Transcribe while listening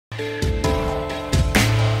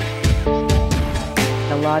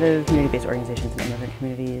A lot of community-based organizations and immigrant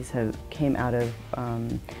communities came out of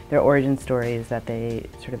their origin stories that they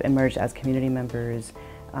sort of emerged as community members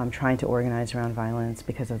trying to organize around violence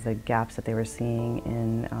because of the gaps that they were seeing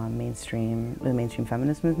in the mainstream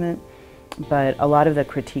feminist movement. But a lot of the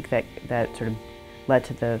critique that sort of led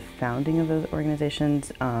to the founding of those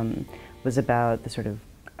organizations was about the sort of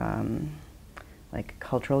like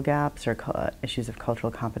cultural gaps or issues of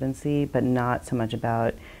cultural competency, but not so much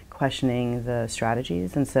about questioning the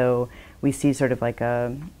strategies. And so we see sort of like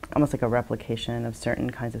almost like a replication of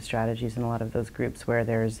certain kinds of strategies in a lot of those groups where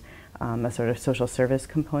there's a sort of social service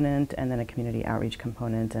component and then a community outreach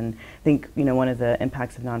component. And I think, you know, one of the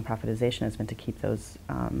impacts of nonprofitization has been to keep those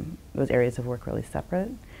areas of work really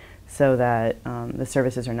separate, so that the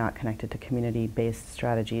services are not connected to community-based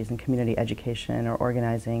strategies, and community education or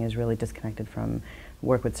organizing is really disconnected from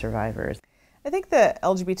work with survivors. I think the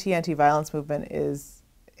LGBT anti-violence movement is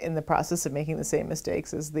in the process of making the same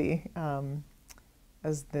mistakes as the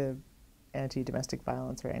anti-domestic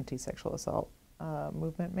violence or anti-sexual assault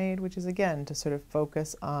movement made, which is, again, to sort of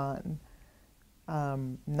focus on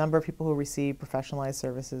number of people who receive professionalized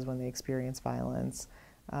services when they experience violence,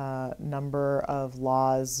 number of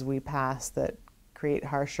laws we pass that create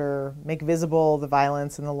harsher, make visible the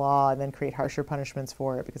violence in the law and then create harsher punishments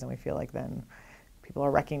for it, because then we feel like then people are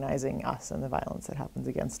recognizing us and the violence that happens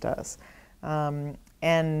against us.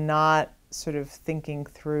 And not sort of thinking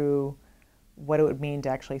through what it would mean to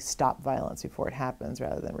actually stop violence before it happens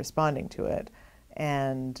rather than responding to it,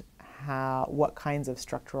 and what kinds of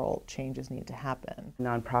structural changes need to happen.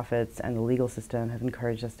 Nonprofits and the legal system have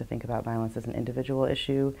encouraged us to think about violence as an individual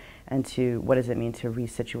issue, and to what does it mean to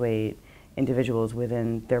resituate individuals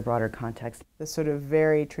within their broader context. The sort of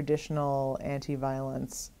very traditional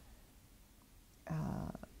anti-violence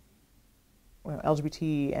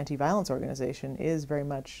LGBT anti-violence organization is very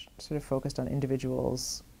much sort of focused on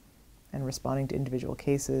individuals and responding to individual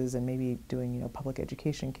cases, and maybe doing, you know, public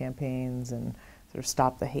education campaigns and sort of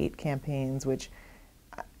stop the hate campaigns, which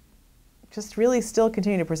just really still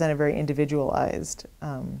continue to present a very individualized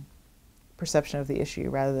perception of the issue,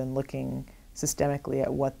 rather than looking systemically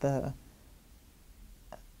at what the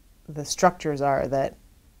structures are that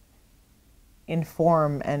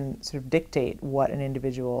inform and sort of dictate what an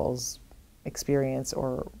individual's experience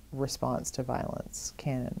or response to violence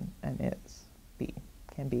can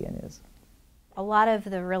be and is. A lot of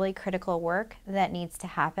the really critical work that needs to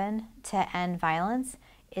happen to end violence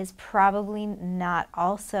is probably not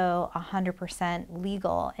also 100%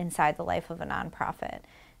 legal inside the life of a nonprofit.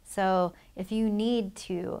 So if you need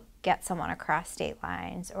to get someone across state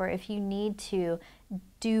lines, or if you need to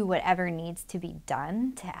do whatever needs to be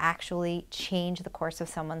done to actually change the course of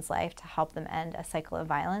someone's life to help them end a cycle of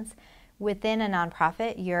violence, within a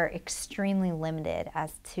nonprofit, you're extremely limited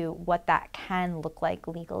as to what that can look like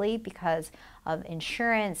legally, because of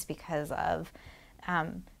insurance, because of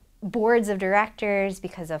boards of directors,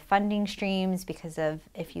 because of funding streams, because of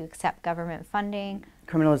if you accept government funding.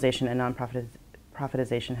 Criminalization and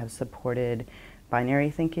nonprofitization have supported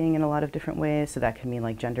binary thinking in a lot of different ways. So that can mean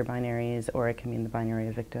like gender binaries, or it can mean the binary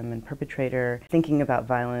of victim and perpetrator. Thinking about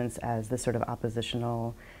violence as this sort of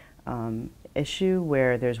oppositional issue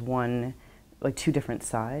where there's two different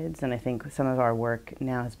sides, and I think some of our work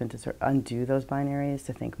now has been to sort of undo those binaries,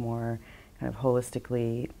 to think more kind of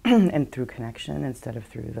holistically and through connection instead of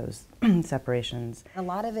through those separations. A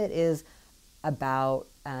lot of it is about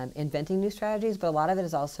inventing new strategies, but a lot of it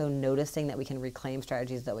is also noticing that we can reclaim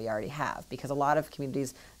strategies that we already have, because a lot of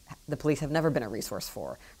communities the police have never been a resource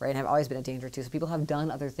for, right, and have always been a danger to, so people have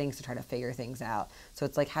done other things to try to figure things out. So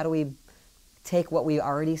it's like, how do we take what we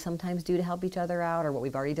already sometimes do to help each other out, or what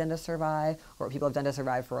we've already done to survive, or what people have done to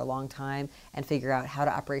survive for a long time, and figure out how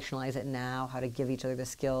to operationalize it now, how to give each other the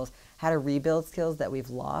skills, how to rebuild skills that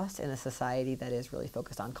we've lost in a society that is really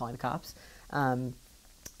focused on calling the cops.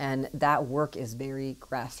 And that work is very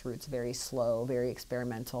grassroots, very slow, very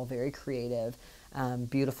experimental, very creative,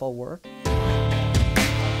 beautiful work.